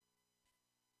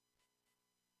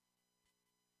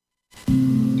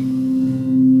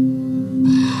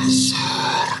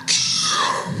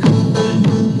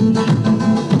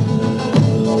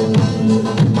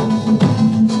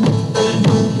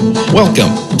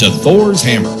Welcome to Thor's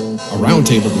Hammer, a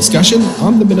roundtable discussion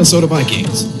on the Minnesota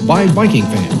Vikings by Viking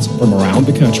fans from around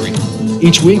the country.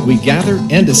 Each week we gather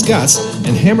and discuss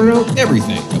and hammer out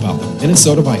everything about the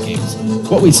Minnesota Vikings.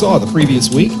 What we saw the previous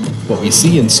week, what we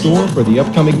see in store for the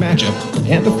upcoming matchup,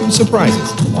 and a few surprises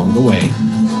along the way.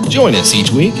 Join us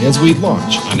each week as we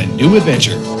launch on a new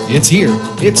adventure. It's here.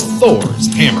 It's Thor's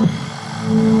Hammer.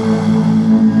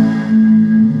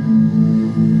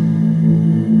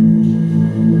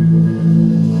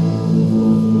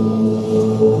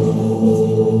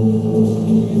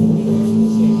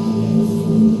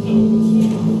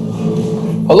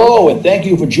 Hello, and thank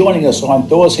you for joining us on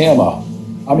Thor's Hammer.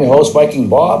 I'm your host, Viking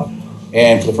Bob,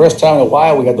 and for the first time in a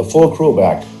while, we got the full crew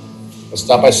back. Let's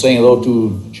start by saying hello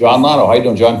to John Lano. How you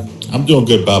doing, John? I'm doing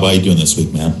good, Bob. How you doing this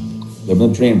week, man? Living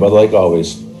the dream, brother, like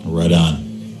always. Right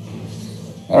on.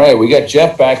 All right, we got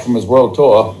Jeff back from his world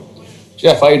tour.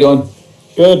 Jeff, how you doing?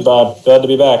 Good, Bob. Glad to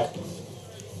be back.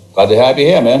 Glad to have you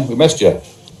here, man. We missed you.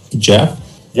 Jeff?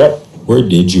 Yep. Where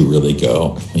did you really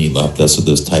go when you left us with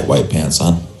those tight white pants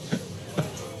on?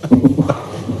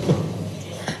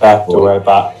 Back to where I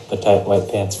bought the tight white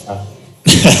pants from.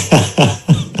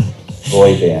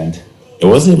 Boy band. It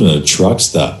wasn't even a truck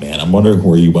stop, man. I'm wondering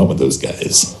where you went with those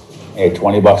guys. Hey,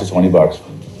 $20 is $20.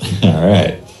 All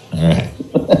right.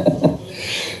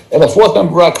 And the fourth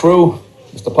member of our crew,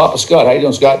 Mr. Papa Scott. How you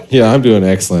doing, Scott? Yeah, I'm doing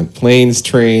excellent. Planes,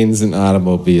 trains, and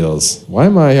automobiles. Why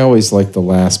am I always like the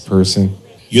last person?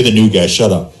 You're the new guy.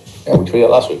 Shut up. Yeah, we tweeted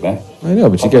last week, man. I know,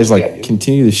 but you guys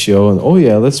continue the show, and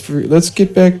let's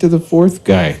get back to the fourth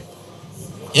guy.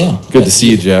 Yeah. Good to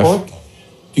see you, Jeff.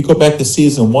 If you go back to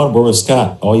season 1, where was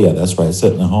Scott? Oh, yeah, that's right.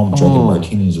 Sitting at home drinking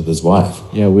martinis with his wife.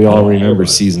 Yeah, we all remember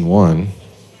season 1.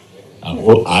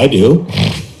 Well, I do.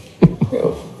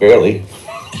 Barely.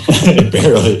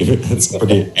 Barely. That's a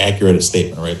pretty accurate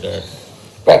statement right there.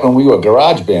 Back when we were a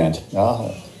garage band.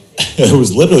 It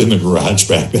was literally in the garage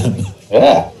back then.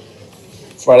 Yeah.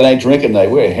 Friday night drinking night.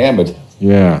 We were hammered.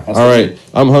 Yeah. All right.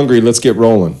 I'm hungry. Let's get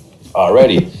rolling.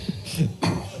 Alrighty.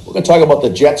 We're going to talk about the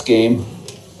Jets game,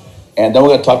 and then we're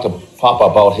going to talk to Papa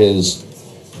about his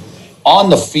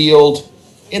on the field,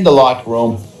 in the locker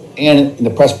room, and in the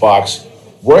press box,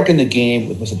 working the game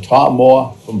with Mr. Tom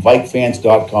Moore from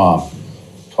VikeFans.com.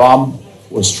 Tom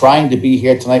was trying to be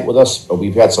here tonight with us, but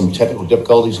we've had some technical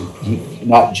difficulties. He could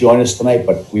not join us tonight,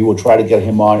 but we will try to get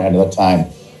him on at another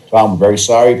time. Tom, we're very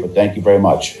sorry, but thank you very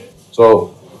much.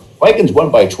 So, Vikings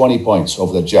won by 20 points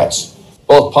over the Jets.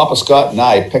 Both Papa Scott and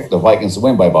I picked the Vikings to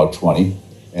win by about 20,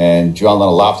 and John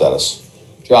Lennon laughed at us.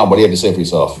 John, what do you have to say for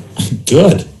yourself?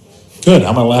 Good. I'm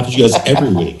going to laugh at you guys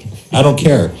every week. I don't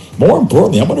care. More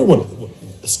importantly, I wonder what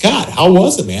Scott, how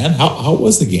was it, man? How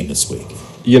was the game this week?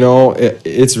 You know,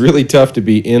 it's really tough to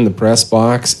be in the press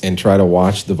box and try to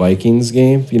watch the Vikings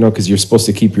game, you know, because you're supposed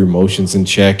to keep your emotions in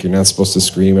check. You're not supposed to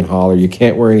scream and holler. You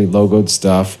can't wear any logoed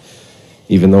stuff,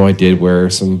 even though I did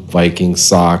wear some Viking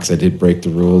socks. I did break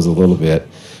the rules a little bit.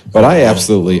 But I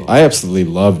absolutely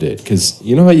loved it, because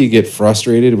you know how you get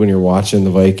frustrated when you're watching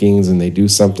the Vikings and they do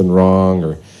something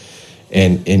wrong,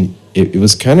 and it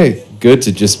was kind of good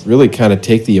to just really kind of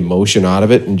take the emotion out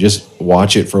of it and just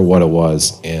watch it for what it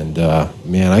was. And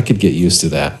man, I could get used to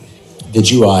that. Did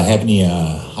you have any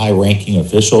high-ranking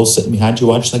officials sitting behind you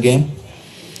watching the game?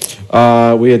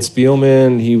 We had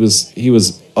Spielman. He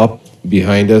was up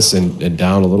behind us and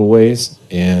down a little ways.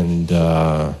 And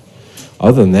other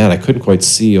than that, I couldn't quite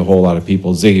see a whole lot of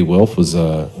people. Ziggy Wilf was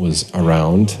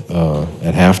around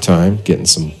at halftime getting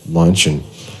some lunch and.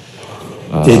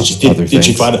 Did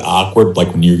you find it awkward, like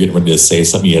when you were getting ready to say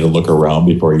something, you had to look around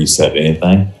before you said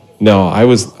anything? No, I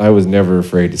was never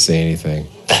afraid to say anything.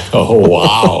 Oh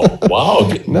wow,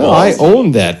 wow! No, I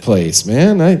owned that place,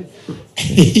 man.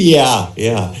 Yeah.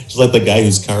 Just like the guy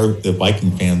the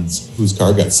Viking fans whose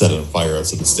car got set on fire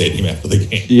outside the stadium after the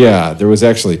game. Yeah, there was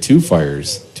actually two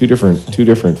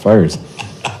different fires.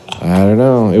 I don't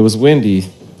know. It was windy,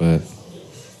 but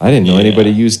I didn't know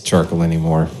anybody used charcoal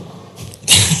anymore.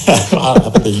 I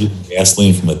thought they used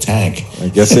gasoline from the tank. I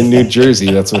guess in New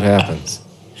Jersey, that's what happens.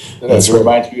 It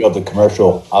reminds me of the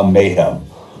commercial on Mayhem.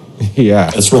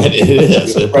 Yeah. That's right, it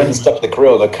is. Your friend stuck the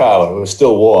grill of the car. It was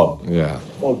still warm. Yeah.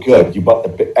 Oh, good. You bought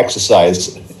the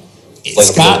exercise.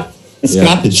 Scott,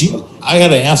 did you? I got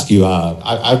to ask you.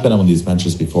 I've been on one of these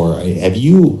ventures before. Did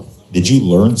you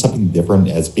learn something different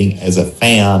as a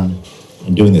fan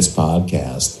and doing this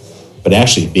podcast? But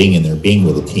actually being in there, being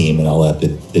with the team and all that,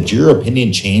 did your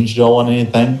opinion change at all on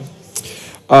anything?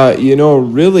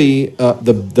 Really,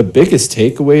 the biggest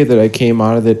takeaway that I came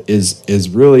out of it is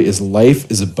life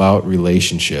is about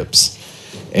relationships.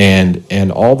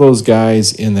 And all those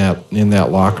guys in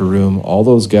that locker room, all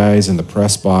those guys in the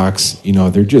press box,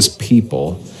 they're just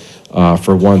people.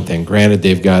 For one thing, granted,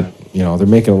 they've got they're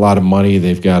making a lot of money,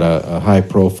 they've got a high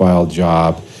profile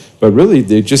job, but really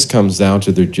it just comes down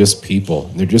to they're just people.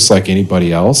 They're just like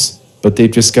anybody else, but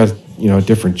they've just got a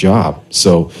different job.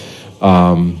 So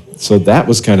that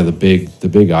was kind of the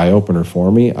big eye opener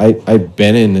for me. I've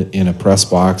been in a press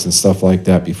box and stuff like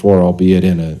that before, albeit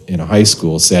in a high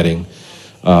school setting.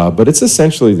 But it's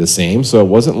essentially the same, so it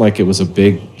wasn't like it was a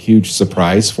big, huge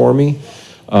surprise for me.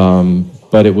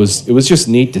 But it was just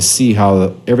neat to see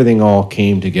how everything all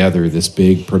came together. This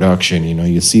big production,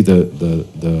 you see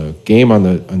the game on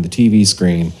the TV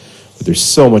screen, but there's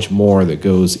so much more that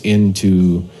goes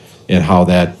into and how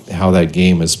that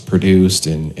game is produced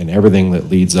and everything that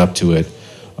leads up to it.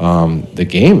 The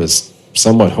game is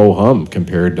somewhat ho hum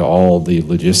compared to all the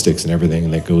logistics and everything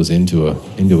that goes into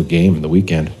a game in the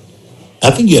weekend. I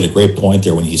think you had a great point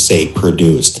there when you say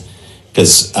produced,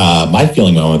 because my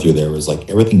feeling when I went through there was like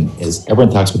everyone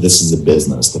talks about this as a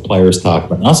business. The players talk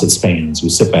about, and us as fans, we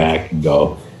sit back and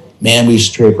go, man, we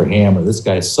should trade for him, or this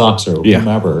guy sucks, or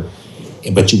whomever.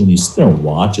 But when you sit there and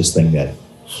watch this thing, that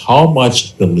how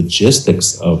much the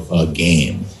logistics of a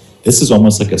game, this is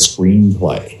almost like a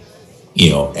screenplay,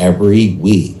 every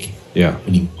week. Yeah.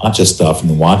 When you watch this stuff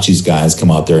and watch these guys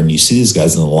come out there and you see these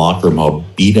guys in the locker room, how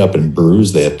beat up and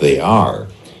bruised that they are,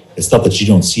 it's stuff that you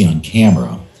don't see on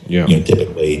camera. Yeah.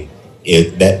 Typically,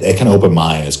 that kind of opened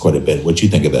my eyes quite a bit. What do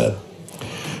you think of that?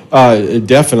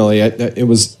 Definitely, it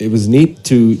was neat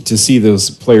to see those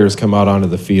players come out onto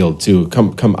the field too.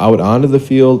 Come out onto the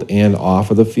field and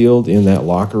off of the field in that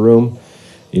locker room.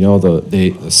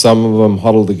 Some of them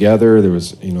huddled together. There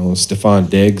was Stefan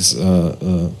Diggs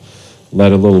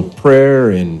led a little prayer,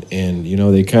 and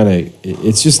they kind of,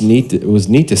 it's just neat. It was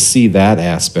neat to see that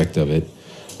aspect of it.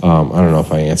 I don't know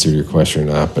if I answered your question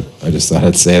or not, but I just thought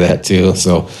I'd say that too.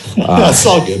 So that's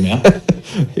all good, man.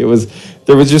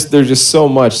 There's just so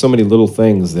many little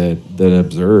things that I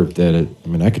observed that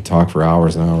I could talk for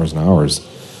hours and hours and hours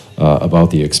about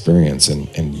the experience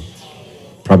and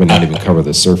probably not even cover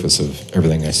the surface of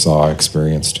everything I saw,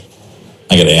 experienced.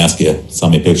 I got to ask you, how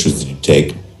many pictures did you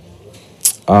take?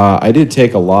 I did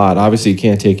take a lot. Obviously, you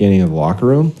can't take any in the locker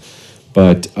room,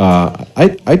 but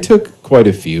I took quite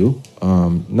a few.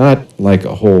 Not like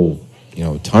a whole,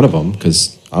 ton of them,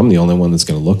 because I'm the only one that's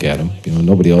going to look at them.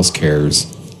 Nobody else cares.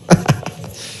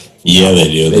 Yeah, they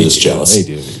do. They're just jealous. They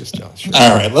do. They're just jealous. Sure.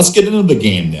 All right, let's get into the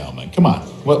game now, man. Come on.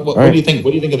 What do you think?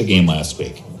 What do you think of the game last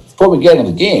week? Before we get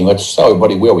into the game, let's tell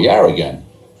everybody where we are again.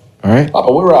 All right.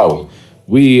 Papa, where are we?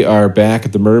 We are back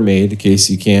at the Mermaid, in case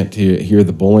you can't hear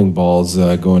the bowling balls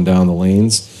going down the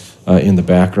lanes in the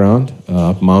background,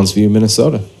 up Mounds View,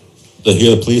 Minnesota. They'll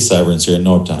hear the police sirens here in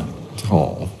no time.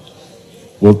 Oh,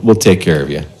 we'll take care of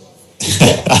you.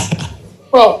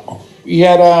 Well, we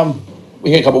had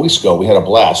a couple weeks ago. We had a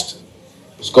blast.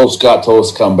 Scott told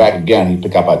us to come back again. He'd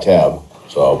pick up our tab,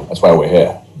 so that's why we're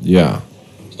here. Yeah.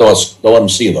 Don't let him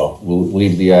see though. We'll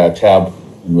leave the tab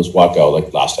and just walk out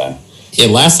like last time. Yeah,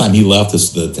 last time he left us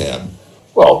the tab.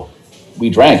 Well, we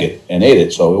drank it and ate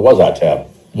it, so it was our tab.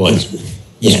 Well,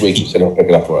 this week he said he'll pick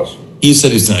it up for us. He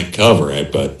said he's going to cover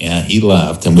it, but he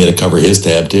left, and we had to cover his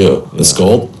tab too. The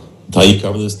Scold, until you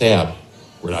cover this tab,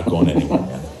 we're not going anywhere,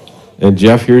 man. And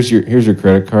Jeff, here's your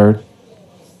credit card.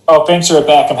 Oh, thanks for it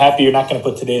back. I'm happy you're not going to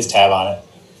put today's tab on it.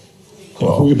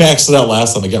 Well, we maxed it out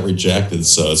last time. It got rejected,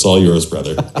 so it's all yours,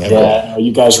 brother. Yeah,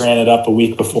 you guys ran it up a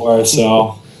week before,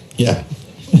 so. Yeah.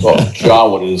 Well,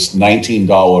 John with his $19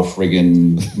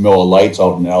 friggin' Miller Lights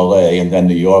out in L.A. and then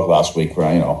New York last week for,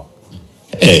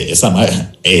 Hey, it's not my.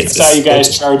 Hey, I saw you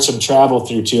guys charge some travel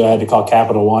through too. I had to call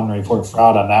Capital One and report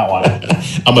fraud on that one.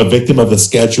 I'm a victim of the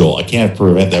schedule. I can't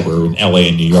prevent that we're in LA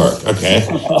and New York. Okay.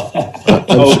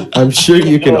 I'm sure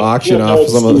you can auction off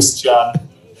some of those. John.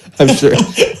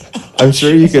 I'm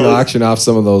sure you can auction off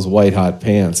some of those white hot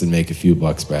pants and make a few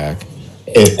bucks back.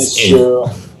 It's true.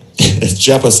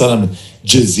 Jeff was telling him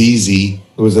Jazizi,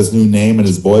 who was his new name in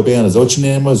his boy band. Is that what your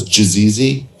name was?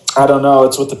 Jazizi? I don't know.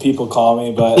 It's what the people call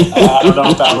me, but I don't know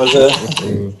if that was it.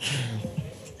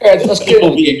 All right, let's get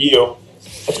into Being you.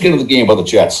 the game about the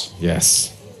Jets.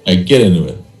 Yes. All right, get into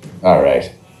it. All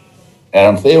right.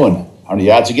 Adam Thielen, 100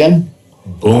 yards again.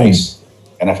 Boom. Nice.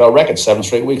 NFL record, 7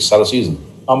 straight weeks, start of season.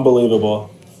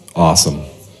 Unbelievable. Awesome.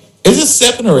 Is it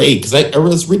 7 or 8? Because I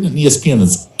was reading on ESPN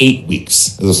it's 8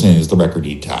 weeks. As I was saying, is the record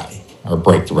he tie or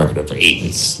break the record for 8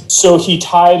 weeks. So he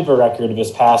tied the record of his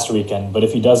past weekend, but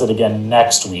if he does it again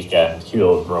next weekend,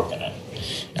 he'll have broken it.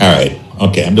 All right.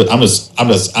 Okay. I'm just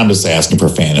asking for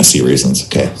fantasy reasons.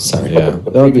 Okay. Sorry. Yeah.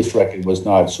 The previous record was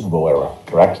not Super Bowl era,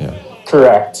 correct? Yeah.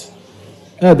 Correct.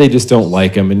 They just don't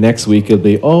like him. And next week it'll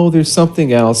be, there's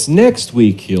something else. Next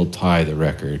week he'll tie the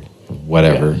record.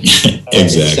 Whatever.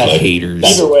 Exactly. Haters.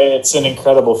 Either way, it's an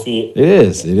incredible feat. It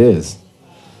is.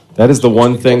 That is the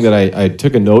one thing that I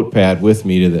took a notepad with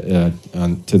me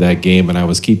to that game, and I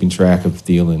was keeping track of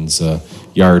Thielen's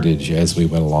yardage as we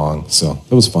went along. So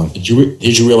it was fun. Did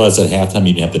you realize at halftime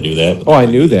you didn't have to do that? Oh, I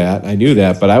knew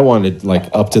that, but I wanted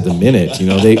up to the minute.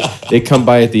 They come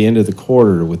by at the end of the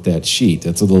quarter with that sheet.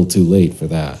 That's a little too late for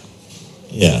that.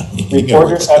 Yeah.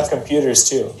 Reporters have computers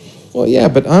too. Well, yeah,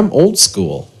 but I'm old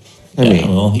school. I mean,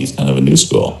 well, he's kind of a new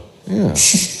school. Yeah.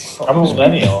 I'm a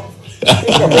millennial.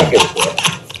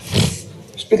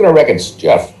 Speaking of records,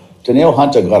 Jeff, Danielle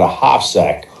Hunter got a half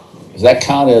sack. Does that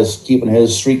count as keeping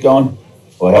his streak going?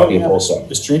 Or it have to be a full sack?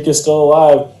 The streak is still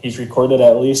alive. He's recorded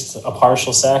at least a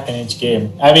partial sack in each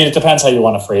game. I mean, it depends how you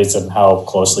want to phrase it and how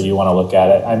closely you want to look at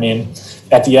it. I mean,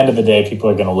 at the end of the day, people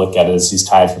are going to look at it as he's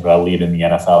tied for the lead in the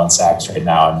NFL in sacks right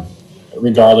now. And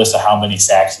regardless of how many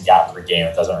sacks he got per game,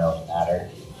 it doesn't really matter.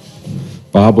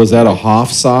 Bob, was that a Hoff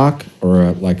sock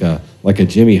or like a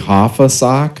Jimmy Hoffa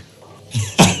sock?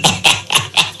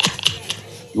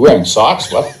 You wearing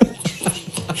socks? What?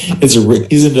 He's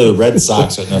into the Red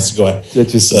Sox, and that's going. That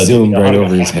just zoomed right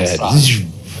over his head.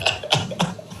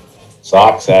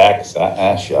 Socks, sacks,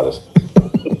 shut us.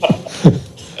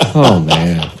 Oh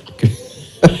man!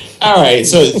 All right,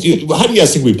 so how do you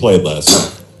guys think we played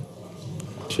last?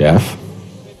 Jeff?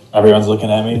 Everyone's looking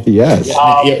at me. Yes.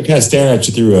 Yeah, kind of staring at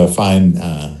you through a fine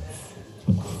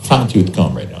tooth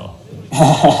comb right now.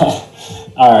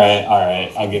 All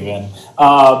right, I'll give in.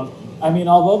 I mean,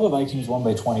 although the Vikings won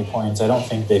by 20 points, I don't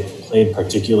think they played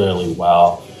particularly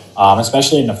well,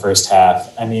 especially in the first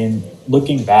half. I mean,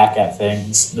 looking back at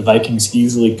things, the Vikings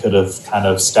easily could have kind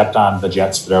of stepped on the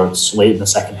Jets' throats late in the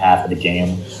second half of the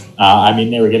game. I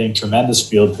mean, they were getting tremendous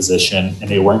field position, and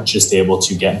they weren't just able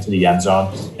to get into the end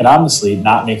zone and honestly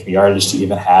not make the yardage to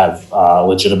even have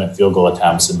legitimate field goal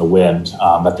attempts in the wind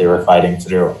that they were fighting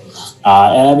through.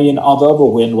 And I mean, although the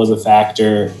wind was a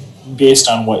factor, based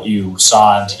on what you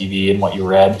saw on TV and what you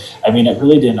read, I mean, it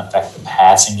really didn't affect the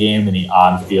passing game and the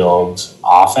on-field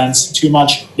offense too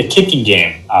much. The kicking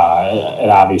game, it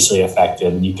obviously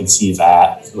affected, and you can see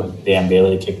that when Dan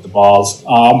Bailey kicked the balls.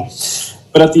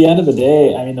 But at the end of the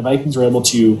day, I mean, the Vikings were able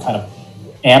to kind of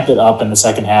amp it up in the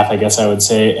second half, I guess I would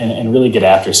say, and really get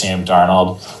after Sam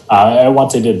Darnold. And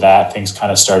once they did that, things kind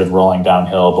of started rolling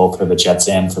downhill, both for the Jets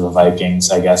and for the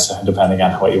Vikings, I guess, depending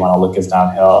on what you want to look as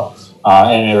downhill.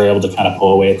 And they were able to kind of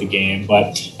pull away at the game.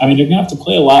 But, I mean, they're going to have to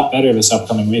play a lot better this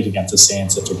upcoming week against the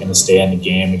Saints if they're going to stay in the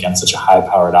game against such a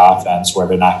high-powered offense where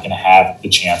they're not going to have the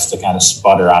chance to kind of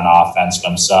sputter on offense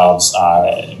themselves.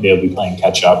 They'll be playing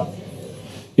catch-up.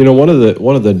 You know, one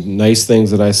of the nice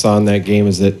things that I saw in that game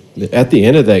is that at the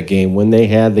end of that game, when they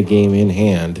had the game in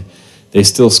hand, they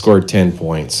still scored 10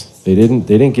 points. They didn't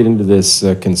get into this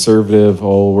conservative,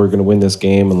 we're going to win this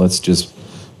game and let's just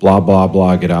blah, blah,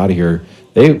 blah, get out of here.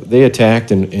 They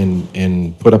attacked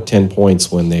and put up 10 points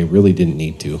when they really didn't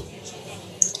need to.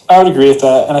 I would agree with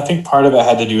that. And I think part of it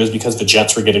had to do is because the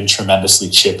Jets were getting tremendously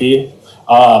chippy.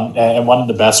 And one of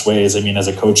the best ways, I mean, as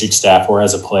a coaching staff or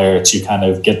as a player to kind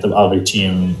of get the other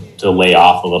team to lay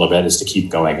off a little bit is to keep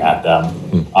going at them.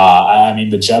 I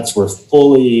mean, the Jets were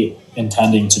fully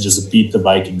intending to just beat the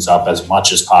Vikings up as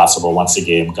much as possible once the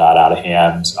game got out of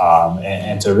hand.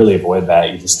 And to really avoid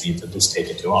that, you just need to just take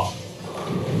it to them.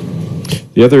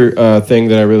 The other thing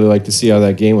that I really like to see out of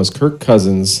that game was Kirk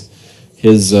Cousins,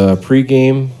 his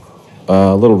pregame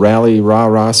little rally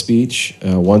rah-rah speech.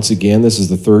 Once again, this is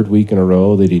the third week in a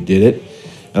row that he did it.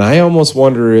 And I almost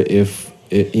wonder if,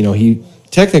 he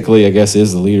technically, I guess,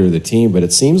 is the leader of the team, but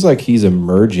it seems like he's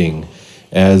emerging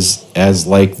as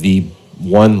like the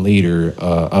one leader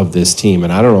of this team.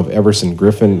 And I don't know if Everson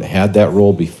Griffin had that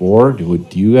role before. Do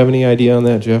you have any idea on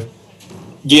that, Jeff?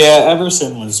 Yeah,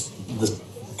 Everson was the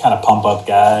kind of pump-up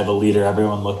guy, the leader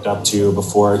everyone looked up to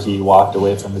before he walked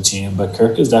away from the team. But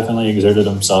Kirk has definitely exerted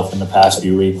himself in the past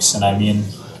few weeks. And I mean,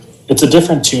 it's a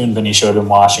different tune than he showed in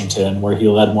Washington, where he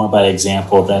led more by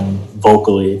example than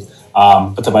vocally.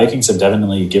 But the Vikings have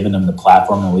definitely given him the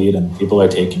platform to lead, and people are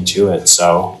taking to it.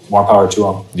 So more power to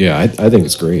him. Yeah, I think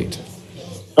it's great.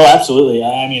 Oh, absolutely.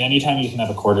 I mean, anytime you can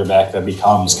have a quarterback that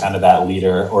becomes kind of that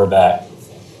leader or that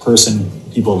person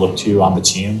people look to on the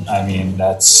team, I mean,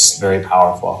 that's very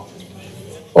powerful.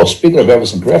 Well, speaking of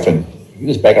Everson Griffin, he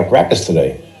was back at practice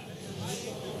today.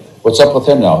 What's up with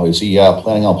him now? Is he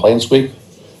planning on playing this week?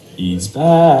 He's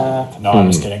back. No, I'm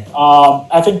just kidding.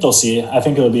 I think they'll see. I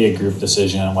think it'll be a group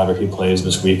decision on whether he plays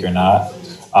this week or not.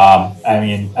 I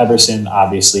mean, Everson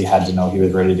obviously had to know he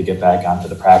was ready to get back onto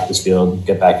the practice field,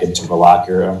 get back into the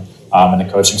locker room. And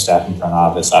the coaching staff and front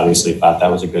office obviously thought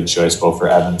that was a good choice, both for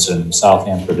Evans and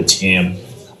Southam for the team.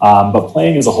 But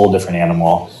playing is a whole different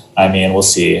animal. I mean, we'll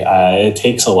see. It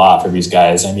takes a lot for these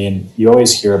guys. I mean, you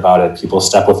always hear about it. People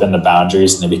step within the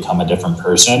boundaries and they become a different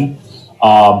person.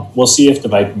 We'll see if the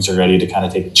Vikings are ready to kind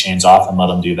of take the chains off and let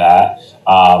them do that.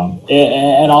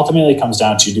 And ultimately, it comes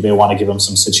down to, do they want to give him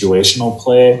some situational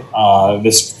play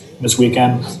this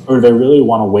weekend, or do they really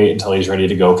want to wait until he's ready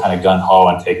to go kind of gun-ho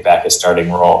and take back his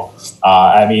starting role?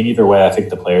 I mean, either way, I think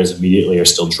the players immediately are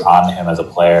still drawn to him as a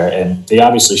player, and they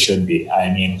obviously should be.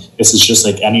 I mean, this is just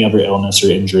like any other illness or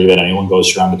injury that anyone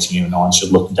goes through on the team. No one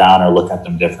should look down or look at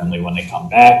them differently when they come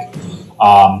back.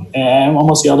 And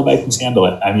we'll see how the Vikings handle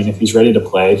it. I mean, if he's ready to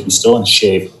play, he's still in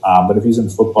shape. But if he's in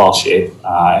football shape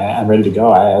and ready to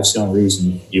go, I have no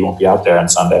reason he won't be out there on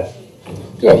Sunday.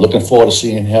 Good. Looking forward to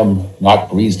seeing him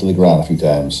knock Breeze to the ground a few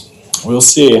times. We'll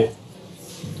see.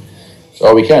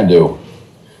 So we can do.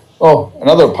 Oh,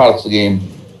 another part of the game,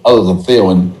 other than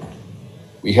Thielen,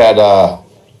 we had the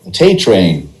Tay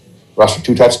Train rush for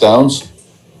 2 touchdowns,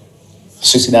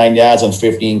 69 yards on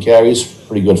 15 carries,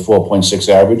 pretty good 4.6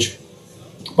 average.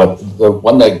 But the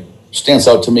one that stands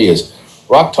out to me is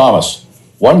Rock Thomas,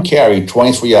 1 carry,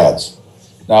 23 yards.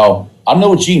 Now, I'm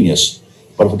no genius,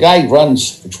 but if a guy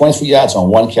runs for 23 yards on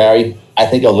 1 carry, I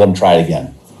think I'll let him try it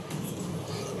again.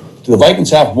 Do the Vikings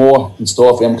have more in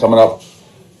store for him coming up?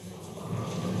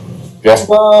 Jeff?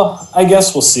 Well, I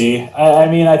guess we'll see. I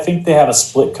mean, I think they have a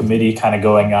split committee kind of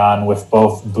going on with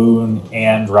both Boone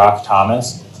and Rock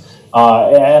Thomas.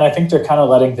 And I think they're kind of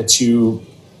letting the two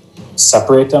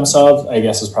separate themselves, I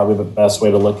guess is probably the best way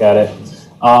to look at it.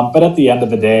 But at the end of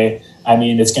the day, I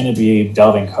mean, it's going to be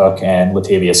Dalvin Cook and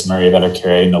Latavius Murray that are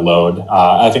carrying the load.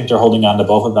 I think they're holding on to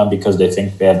both of them because they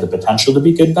think they have the potential to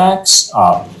be good backs,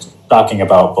 talking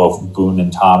about both Boone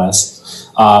and Thomas.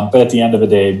 But at the end of the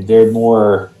day, they're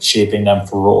more shaping them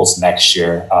for roles next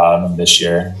year than this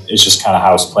year. It's just kind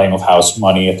of playing with house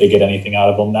money if they get anything out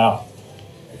of them now.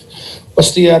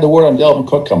 What's the word on Dalvin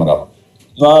Cook coming up?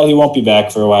 Well, he won't be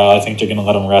back for a while. I think they're going to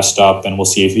let him rest up, and we'll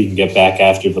see if he can get back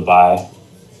after the bye.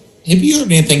 Have you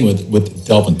heard anything with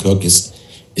Dalvin Cook? Is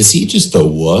he just a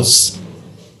wuss,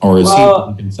 or is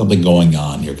he something going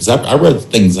on here? Because I read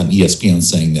things on ESPN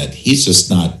saying that he's just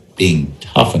not being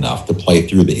tough enough to play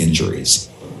through the injuries.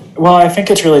 Well, I think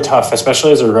it's really tough,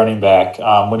 especially as a running back.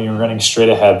 When you're running straight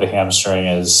ahead, the hamstring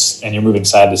is, and you're moving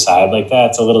side to side like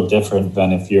that, it's a little different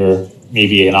than if you're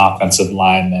maybe an offensive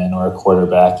lineman or a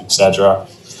quarterback, etc.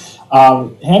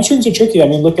 Hamstrings are tricky. I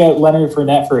mean, look at Leonard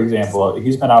Fournette, for example.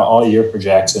 He's been out all year for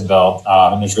Jacksonville,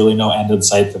 and there's really no end in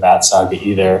sight to that saga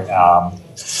either.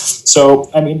 So,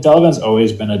 I mean, Dalvin's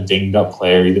always been a dinged-up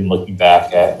player, even looking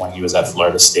back at when he was at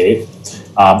Florida State.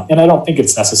 And I don't think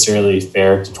it's necessarily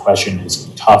fair to question his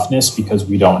toughness because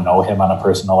we don't know him on a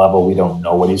personal level. We don't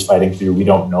know what he's fighting through. We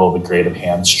don't know the grade of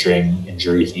hamstring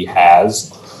injury he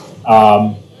has.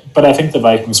 But I think the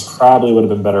Vikings probably would have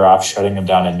been better off shutting him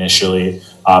down initially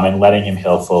and letting him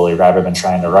heal fully rather than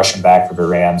trying to rush him back for the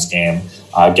Rams game,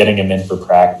 getting him in for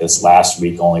practice last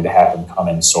week only to have him come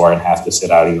in sore and have to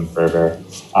sit out even further.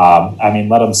 I mean,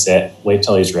 let him sit, wait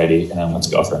till he's ready, and then let's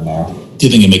go from there. Do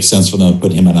you think it makes sense for them to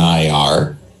put him in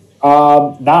IR?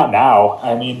 Not now.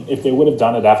 I mean, if they would have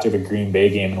done it after the Green Bay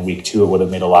game in week 2, it would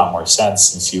have made a lot more sense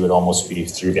since he would almost be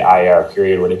through the IR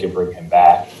period where they could bring him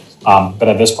back. But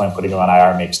at this point, putting him on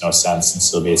IR makes no sense since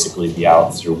he'll basically be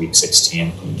out through week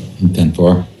 16.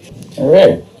 10-4. All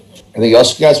right. Anything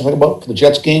else you guys want to talk about for the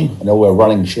Jets game? I know we're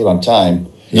running short on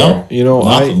time. No. You know,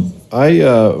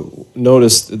 I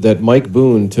noticed that Mike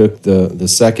Boone took the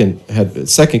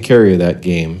second carry of that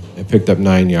game and picked up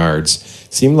 9 yards.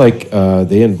 Seemed like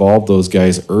they involved those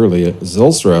guys early.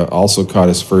 Zylstra also caught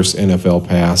his first NFL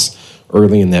pass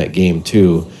early in that game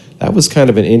too. That was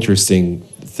kind of an interesting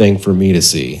thing for me to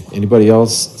see. Anybody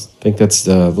else think that's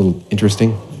a little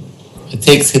interesting? It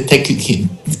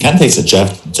kind of takes the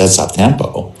Jets off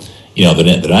tempo. You know,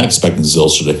 they're not expecting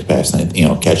Zylstra to pass,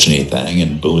 catch anything,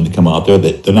 and Boone to come out there.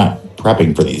 They're not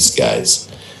prepping for these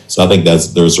guys. So I think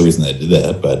there's a reason they did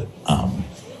that. But I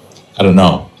don't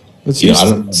know. It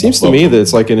seems to me that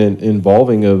it's like an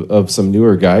involving of some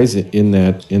newer guys in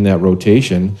that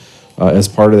rotation as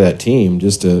part of that team.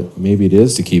 Just maybe it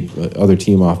is to keep the other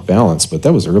team off balance. But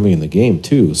that was early in the game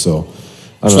too. So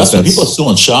I don't know. People are still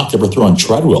in shock that we're throwing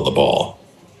Treadwell the ball.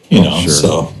 Sure.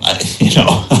 So I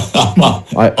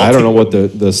don't know what the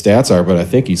stats are, but I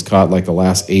think he's caught like the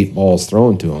last 8 balls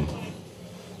thrown to him.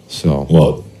 So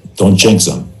well, don't jinx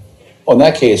him. Well, in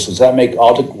that case, does that make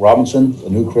Alden Robinson the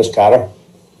new Chris Carter?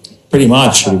 Pretty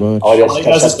much. All he All he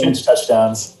does is catch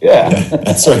touchdowns. Yeah.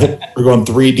 That's right. We're going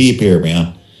 3 deep here,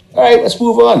 man. All right, let's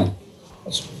move on.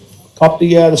 Let's talk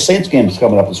the Saints games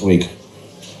coming up this week.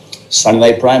 Sunday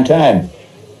night prime time.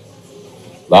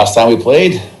 Last time we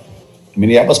played,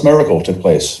 Minneapolis Miracle took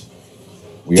place.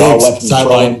 We all went from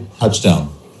sideline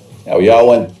touchdown. Yeah, we all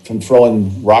went from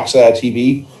throwing rocks at our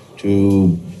TV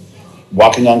to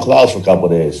walking on clouds for a couple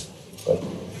of days. But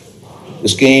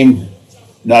this game,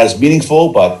 not as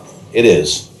meaningful, but it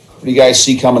is. What do you guys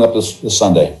see coming up this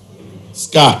Sunday?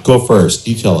 Scott, go first.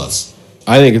 You tell us.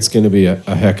 I think it's going to be a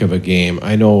heck of a game.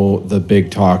 I know the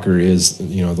big talker is,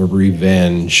 the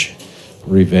revenge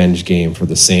game for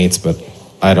the Saints, but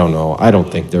I don't know. I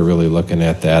don't think they're really looking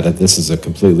at that. This is a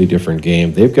completely different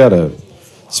game. They've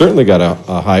certainly got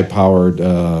a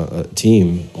high-powered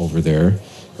team over there,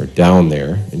 or down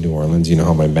there in New Orleans. You know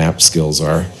how my map skills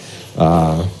are.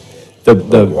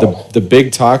 The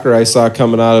big talker I saw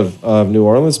coming out of New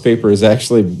Orleans paper is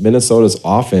actually Minnesota's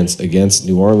offense against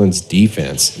New Orleans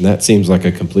defense, and that seems like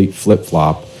a complete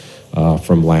flip-flop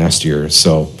from last year.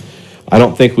 So I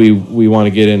don't think we want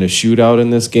to get in a shootout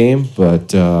in this game,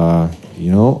 but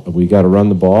we got to run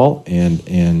the ball,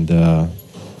 and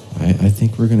I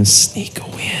think we're going to sneak a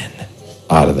win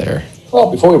out of there. Well,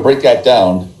 before we break that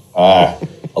down, a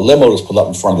limo was pulled up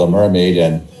in front of the Mermaid,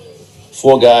 and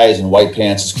 4 guys in white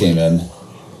pants just came in,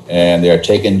 and they're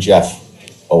taking Jeff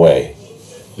away.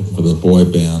 For the boy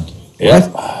band.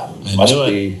 Yep. I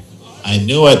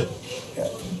knew it.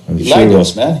 You lied to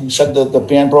us, man. You said the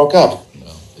band broke up.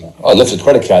 Oh, I lifted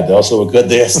credit card, though, so we're good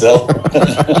there still.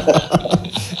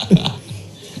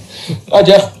 Hi,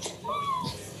 Jeff.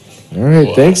 All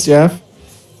right, thanks, Jeff.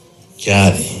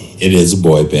 God, it is a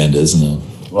boy band, isn't it?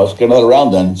 Well, let's get another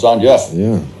round then. It's on Jeff.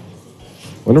 Yeah.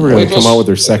 When are we going to come out with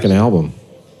their second album?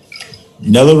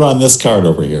 Another run this card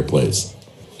over here, please.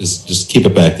 Just keep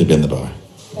it back in the bar.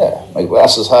 Yeah, my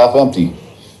glass is half empty.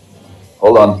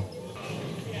 Hold on.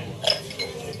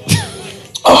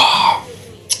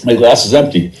 My glass is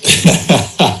empty.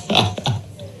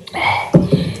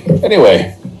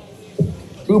 Anyway,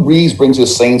 Drew Brees brings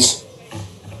his Saints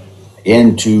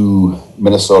into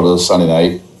Minnesota this Sunday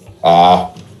night.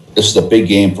 This is a big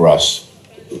game for us.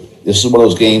 This is one of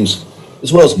those games. This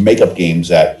is one of those makeup games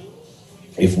that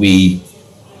if we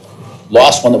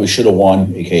lost one that we should have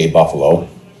won, aka Buffalo,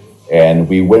 and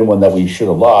we win one that we should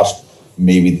have lost,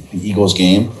 maybe the Eagles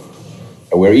game,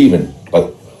 we're even.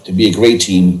 But to be a great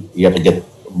team, you have to get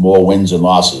more wins than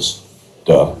losses.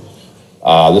 This is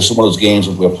one of those games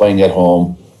that we're playing at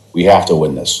home. We have to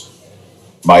win this,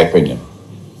 my opinion.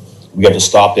 We have to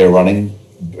stop their running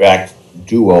back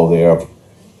duo there of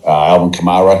Alvin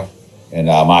Kamara and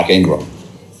Mark Ingram.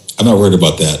 I'm not worried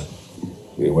about that.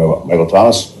 Michael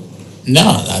Thomas?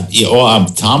 No,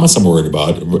 Thomas I'm worried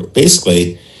about.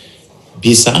 Basically,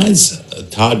 besides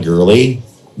Todd Gurley,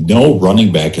 no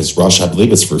running back has rushed, I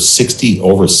believe it's for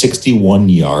over 61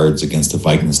 yards against the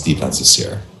Vikings defense this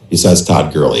year. Besides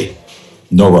Todd Gurley,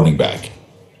 no running back.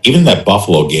 Even that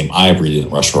Buffalo game, Ivory didn't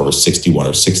rush for over 61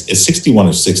 or 60. It's 61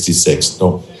 or 66.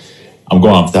 I'm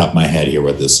going off the top of my head here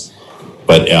with this.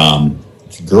 But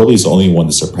Gurley's the only one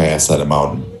to surpass that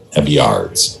amount of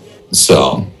yards.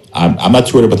 So I'm not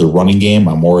too worried about the running game.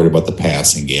 I'm worried about the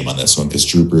passing game on this one because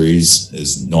Drew Brees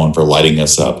is known for lighting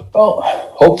us up. Well,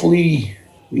 hopefully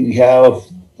we have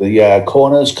the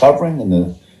corners covering and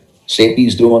the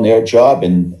safeties doing their job,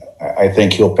 and I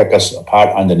think he'll pick us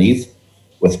apart underneath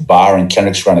with Barr and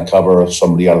Kendricks trying to cover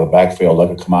somebody out of the backfield like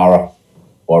a Kamara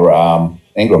or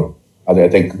Ingram. I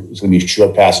think it's going to be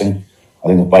short passing. I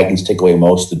think the Vikings take away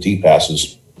most of the deep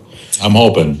passes. I'm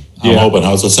hoping.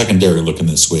 How's the secondary looking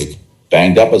this week?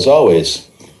 Banged up as always.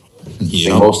 Yeah.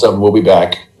 I think most of them will be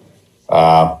back.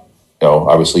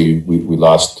 Obviously we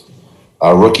lost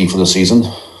our rookie for the season,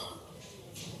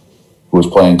 who was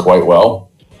playing quite well.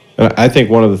 I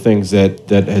think one of the things that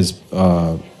has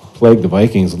plagued the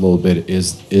Vikings a little bit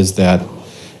is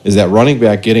that running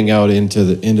back getting out into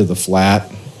the flat,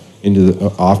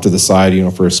 off to the side,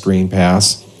 for a screen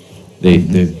pass.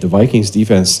 The Vikings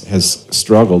defense has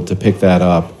struggled to pick that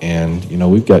up, and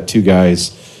we've got 2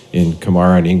 guys in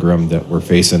Kamara and Ingram that we're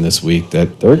facing this week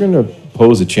that they're going to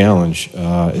pose a challenge,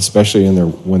 especially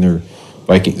when their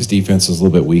Vikings defense is a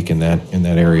little bit weak in that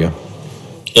area.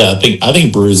 Yeah, I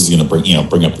think Bruce is going to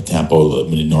bring up the tempo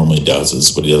that he normally does.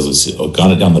 Is what he does is he'll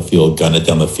gun it down the field,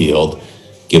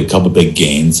 give a couple big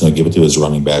gains, give it to his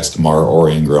running backs, Kamara or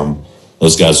Ingram.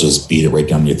 Those guys just beat it right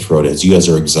down your throat. As you guys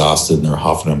are exhausted and they're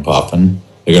huffing and puffing,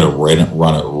 they're going to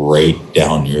run it right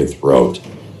down your throat.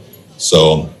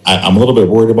 So I'm a little bit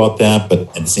worried about that, but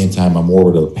at the same time, I'm more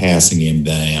worried about the passing game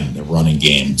than I am the running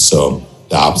game. So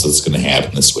the opposite's going to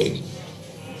happen this week.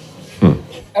 I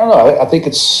don't know. I think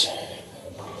it's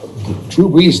Drew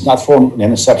Brees not throwing an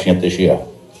interception yet this year.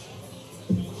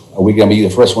 Are we going to be the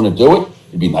first one to do it?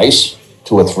 It'd be nice.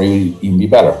 2 or 3 would even be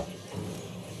better.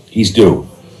 He's due.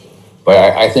 But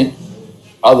I think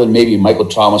other than maybe Michael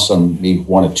Thomas on maybe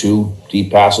 1 or 2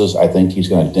 deep passes, I think he's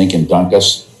going to dink and dunk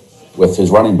us with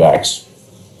his running backs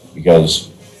because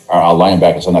our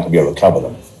linebackers are not going to be able to cover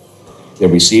them. The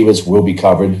receivers will be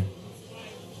covered.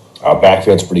 Our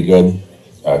backfield's pretty good.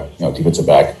 Defensive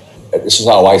back. This is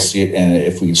how I see it. And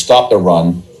if we can stop the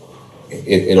run,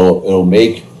 it'll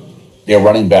make their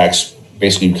running backs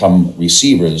basically become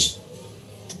receivers.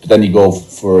 But then you go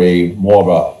for a more of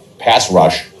a pass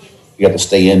rush. You have to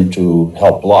stay in to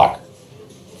help block.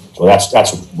 So that's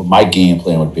what my game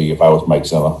plan would be if I was Mike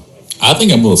Zimmer. I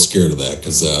think I'm a little scared of that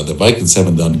because the Vikings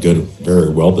haven't done very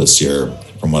well this year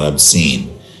from what I've seen.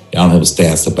 I don't have the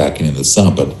stats to back into this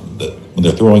up, but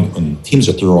when teams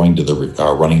are throwing to the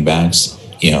running backs,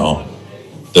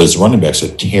 those running backs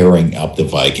are tearing up the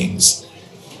Vikings.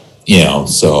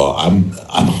 So I'm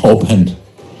hoping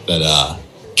that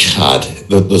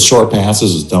the short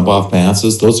passes, those dump off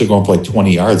passes, those are going for like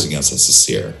 20 yards against us this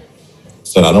year.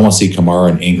 So I don't want to see Kamara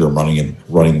and Ingram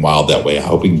running wild that way. I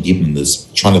hope we can keep them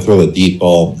trying to throw the deep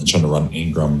ball and trying to run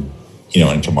Ingram,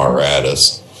 and Kamara at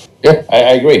us. Yeah,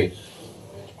 I agree.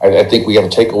 I think we have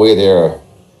to take away the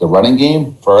running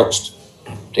game first,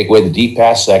 take away the deep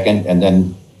pass second, and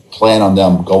then plan on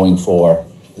them going for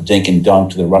the dink and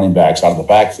dunk to the running backs out of the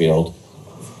backfield.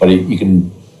 But you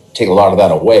can take a lot of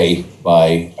that away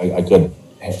by a good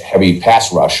heavy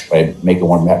pass rush by making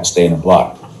one have to stay in and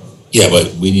block. Yeah,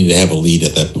 but we need to have a lead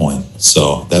at that point.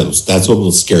 So that's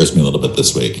what scares me a little bit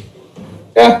this week.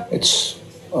 Yeah, that's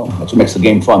what makes the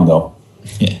game fun, though.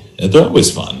 Yeah, they're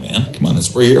always fun, man. Come on, that's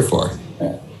what we're here for.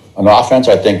 Yeah. On offense,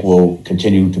 I think we'll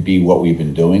continue to be what we've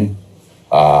been doing.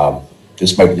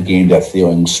 This might be the game that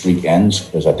Thiel's streak ends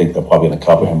because I think they're probably going to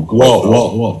cover him.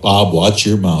 Whoa, Bob, watch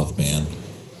your mouth, man.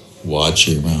 Watch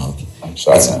your mouth. I'm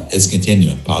sorry, man. It's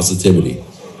continuing. Positivity.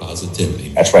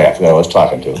 That's right. I forgot I was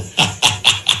talking to.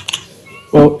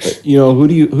 Well, who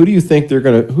do you think they're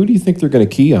gonna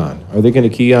key on? Are they gonna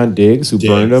key on Diggs, who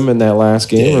burned them in that last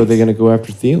game, or are they gonna go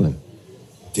after Thielen?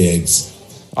 Diggs.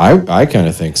 I kind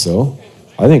of think so.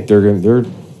 I think they're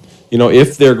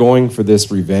if they're going for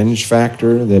this revenge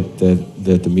factor that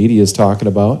the media is talking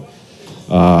about,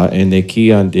 and they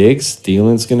key on Diggs,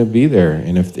 Thielen's going to be there.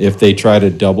 And if they try to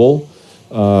double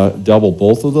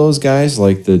both of those guys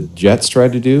like the Jets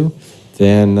tried to do,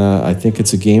 then I think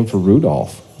it's a game for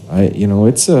Rudolph.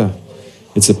 It's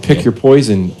a pick your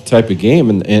poison type of game,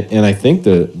 and I think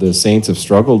the Saints have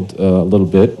struggled a little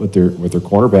bit with their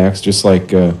cornerbacks, just like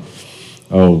the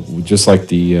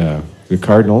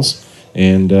Cardinals.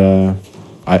 And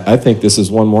I think this is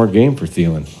one more game for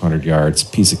Thielen. 100 yards,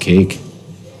 piece of cake.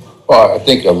 Well, I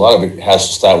think a lot of it has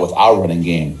to start with our running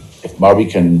game. If Murray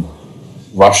can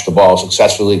rush the ball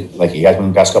successfully, like he has been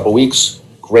in the past couple of weeks,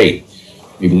 great.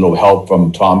 Maybe a little help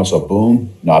from Thomas or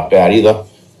Boone, not bad either.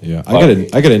 Yeah,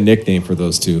 I got a nickname for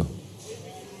those two.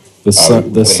 The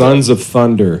Sons of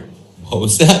Thunder. What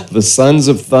was that? The Sons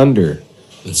of Thunder.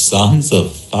 The Sons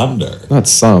of Thunder. Not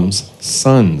Sums,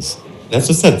 Sons. That's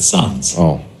what said Sons.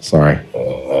 Oh, sorry.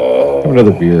 Have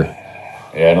another beer.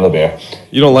 Yeah, another beer.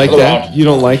 You don't like that? You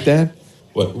don't like that?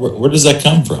 Where does that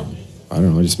come from? I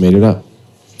don't know. I just made it up.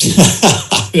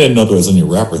 I didn't know there was any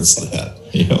reference to that.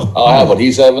 I'll have what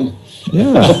he's having.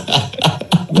 Yeah.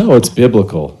 No, it's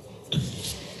biblical.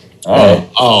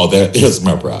 There's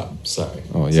my problem. Sorry.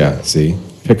 Oh, yeah. See?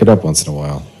 Pick it up once in a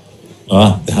while.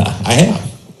 I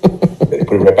have.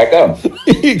 Put it right back down.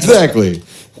 Exactly.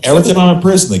 Every time I'm in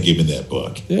prison, they give me that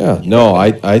book. Yeah. No,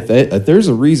 I there's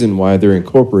a reason why they're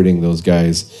incorporating those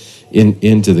guys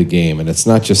into the game, and it's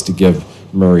not just to give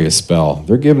Murray a spell.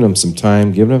 They're giving him some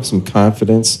time, giving him some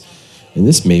confidence, and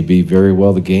this may be very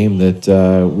well the game that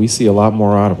we see a lot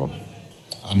more out of him.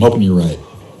 I'm hoping you're right.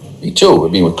 Me too.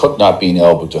 I mean, with Cook not being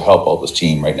able to help out this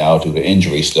team right now due to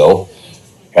injury still,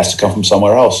 has to come from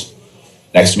somewhere else.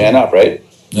 Next man up, right?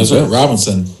 That's right.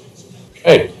 Robinson.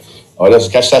 Hey. Oh, he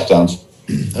doesn't catch touchdowns.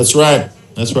 That's right.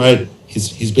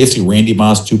 He's basically Randy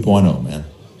Moss 2.0, man.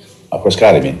 Chris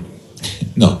Carter, I mean.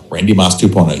 No, Randy Moss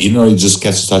 2.0. Even though he just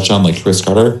catches a touchdown like Chris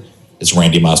Carter, it's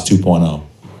Randy Moss 2.0.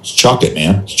 Just chuck it,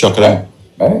 man. Just chuck it out.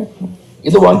 All right.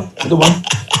 Either one.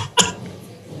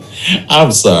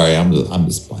 I'm sorry. I'm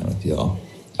just playing with y'all. All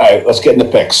right, let's get into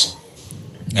picks.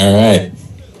 All right.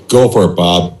 Go for it,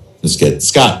 Bob. Let's get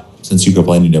Scott. Since you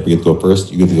complain you never get to go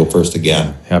first, you get to go first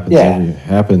again.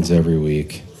 Happens every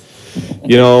week.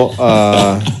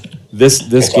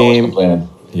 This game.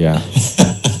 Yeah.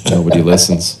 Nobody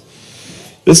listens.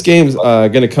 This game's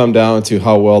going to come down to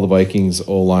how well the Vikings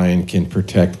O-line can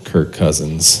protect Kirk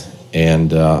Cousins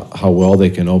and how well they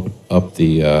can open up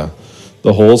the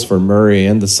holes for Murray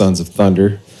and the Sons of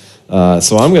Thunder.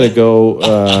 So I'm going to go...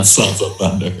 Sons of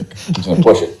Thunder. He's going to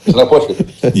push it. He's going to push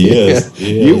it. Yes.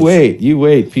 You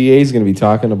wait. PA's going to be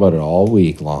talking about it all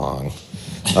week long.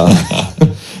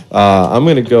 I'm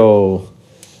going to go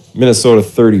Minnesota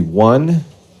 31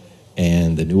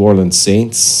 and the New Orleans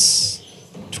Saints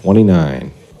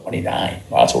 29. 29.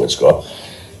 Wow, that's a good score. All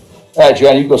right,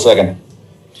 John, you go second.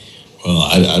 Well,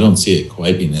 I don't see it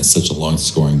quite being such a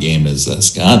long-scoring game as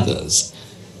Scott does.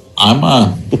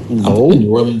 I'm thinking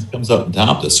New Orleans comes up on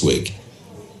top this week.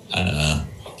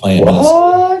 Playing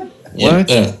What?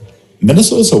 Yeah,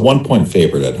 Minnesota's a 1-point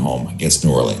favorite at home against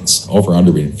New Orleans.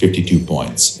 Over/under being 52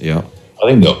 points. Yeah. I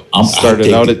think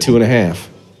started out at 2.5.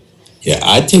 Yeah,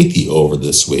 I'd take the over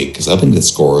this week because I think the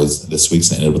score is this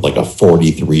week's ended with like a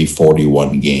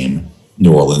 43-41 game.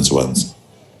 New Orleans wins.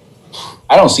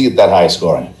 I don't see it that high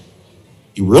scoring.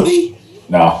 You really?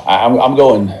 No, I'm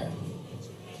going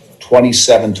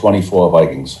 27-24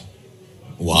 Vikings.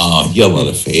 Wow, you got a lot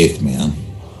of faith, man.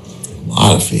 A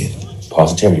lot of faith.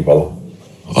 Positivity, brother.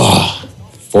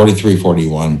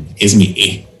 43-41. Isn't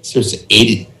me? Seriously,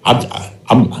 80. I'm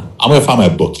gonna find my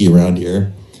bookie around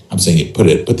here. I'm saying it. Put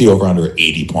the over under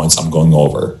 80 points. I'm going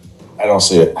over. I don't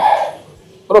see it,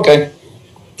 but okay.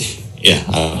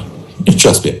 Yeah,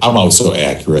 trust me. I'm always so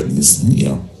accurate in these.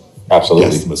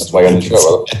 Absolutely. Yes, that's why you're on the show,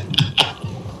 brother.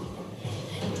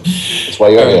 That's why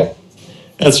you're here.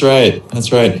 That's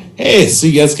right. Hey, so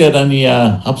you guys got any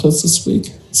upsets this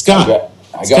week, Scott?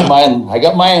 I got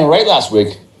mine right last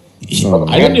week.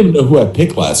 I didn't even know who I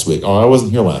picked last week. Oh, I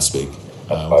wasn't here last week.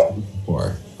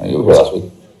 Before. You were here last week.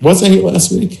 Was I here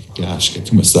last week? Gosh, got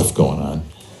too much stuff going on.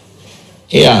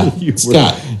 Yeah,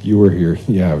 Scott. You were here.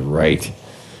 Yeah, right.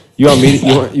 You want me?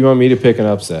 You want me to pick an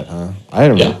upset, huh? I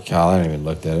don't even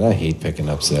looked at it. I hate picking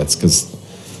upsets because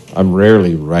I'm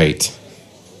rarely right.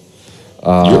 You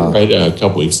were right a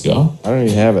couple weeks ago. I don't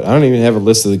even have it. I don't even have a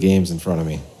list of the games in front of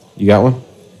me. You got one?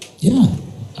 Yeah.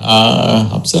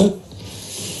 Upset.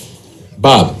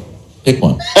 Bob, pick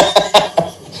one.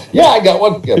 Yeah, I got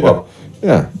one. Yeah, Bob.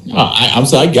 Yeah. I'm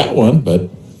sorry, I got one, but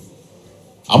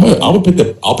I'll pick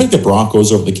the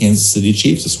Broncos over the Kansas City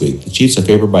Chiefs this week. The Chiefs are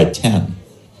favored by 10.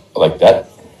 I like that.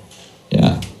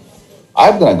 Yeah.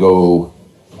 I'm gonna go.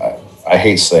 I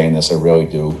hate saying this. I really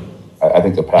do. I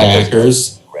think the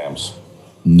Packers. Rams.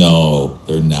 No,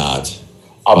 they're not.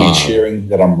 I'll be cheering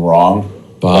that I'm wrong.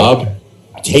 Bob,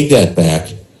 take that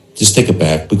back. Just take it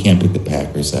back. We can't pick the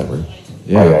Packers ever.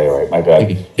 Yeah, you're right. My bad.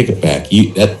 Take it back.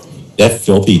 That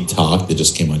filthy talk that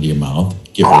just came out of your mouth.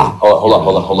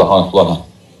 Hold on.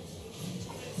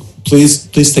 Please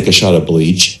take a shot of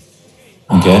bleach.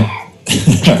 Okay.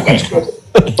 That's good.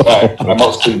 All right, I'm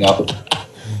all clean up.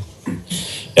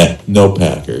 Yeah, no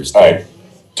Packers. All right,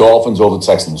 Dolphins over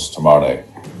Texans tomorrow night.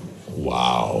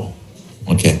 Wow.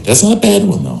 Okay, that's not a bad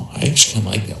one though. I actually kind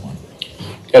of like that one.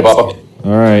 Okay, Papa.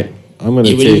 All right, I'm going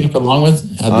to take. For the long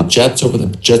ones, the Jets over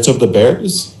the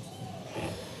Bears.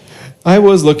 I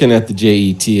was looking at the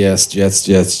Jets,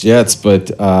 but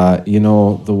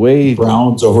the way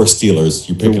Browns over Steelers,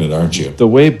 you're picking it, aren't you? The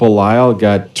way Belial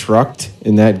got trucked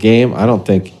in that game, I don't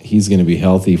think he's going to be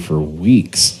healthy for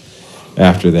weeks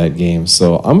after that game.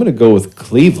 So I'm going to go with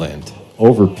Cleveland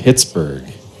over Pittsburgh.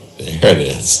 There it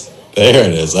is.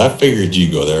 I figured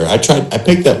you go there. I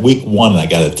picked that week 1 and I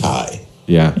got a tie.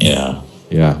 Yeah.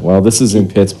 Well, this is in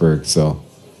Pittsburgh, so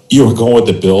you were going with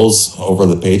the Bills over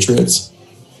the Patriots.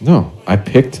 No, I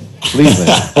picked Cleveland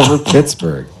over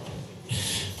Pittsburgh.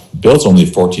 Bills only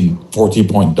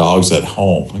 14-point dogs at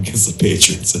home against the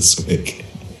Patriots this week.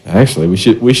 Actually,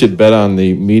 we should bet on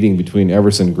the meeting between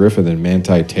Everson Griffin and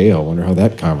Manti Te'o. Wonder how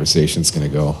that conversation's going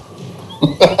to go.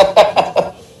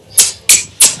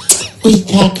 What are you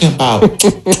talking about?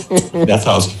 That's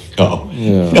how it's going to go.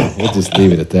 Yeah, we'll just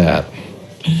leave it at that.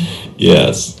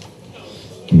 Yes,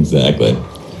 exactly.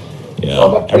 Yeah,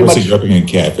 Well, Everson Griffin and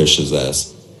catfish his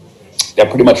ass. That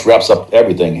pretty much wraps up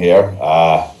everything here.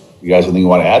 You guys, anything you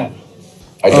want to add?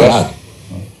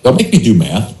 Don't make me do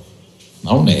math. I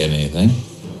don't add anything.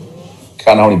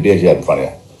 Count how many beers you had in front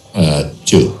of you.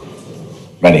 2.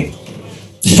 Many.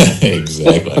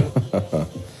 Exactly.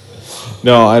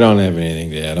 No, I don't have anything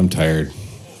to add. I'm tired.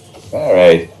 All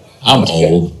right. I'm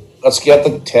old. Let's get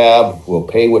the tab. We'll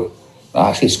pay what.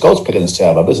 Actually, Scott's picking this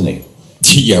tab up, isn't he?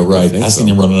 Yeah, right. I seen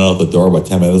him running out the door about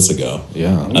 10 minutes ago.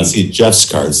 Yeah. I see Jeff's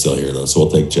card still here, though, so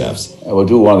we'll take Jeff's. Yeah, we'll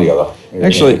do one or the other.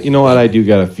 Actually, you know what? I do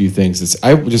got a few things.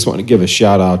 I just want to give a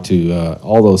shout out to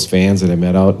all those fans that I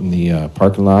met out in the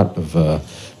parking lot of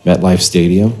MetLife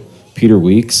Stadium. Peter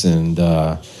Weeks and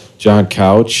John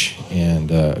Couch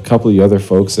and a couple of the other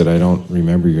folks that I don't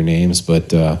remember your names, but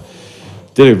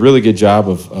did a really good job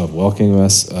of welcoming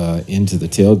us into the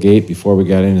tailgate before we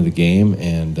got into the game,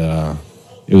 and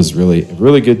it was really a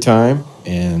really good time,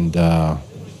 and I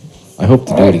hope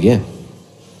to do it again.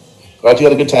 Glad you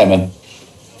had a good time, man.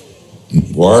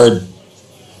 Word.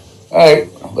 All right,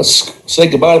 let's say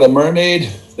goodbye to the Mermaid.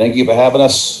 Thank you for having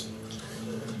us.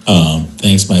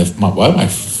 Thanks. Why are my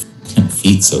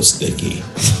feet so sticky?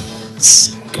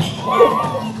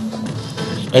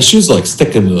 My shoes like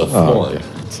sticking to the floor. Oh, yeah.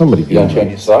 Somebody You get don't me. change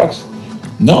your socks?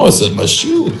 No, it's in my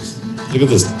shoes. Look at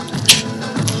this.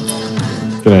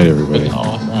 Good night, everybody.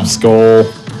 Oh, crap. Skull.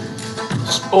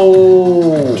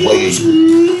 Oh, ladies.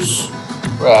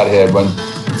 We're out of here, everyone.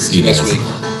 See you Next guys.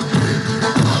 week.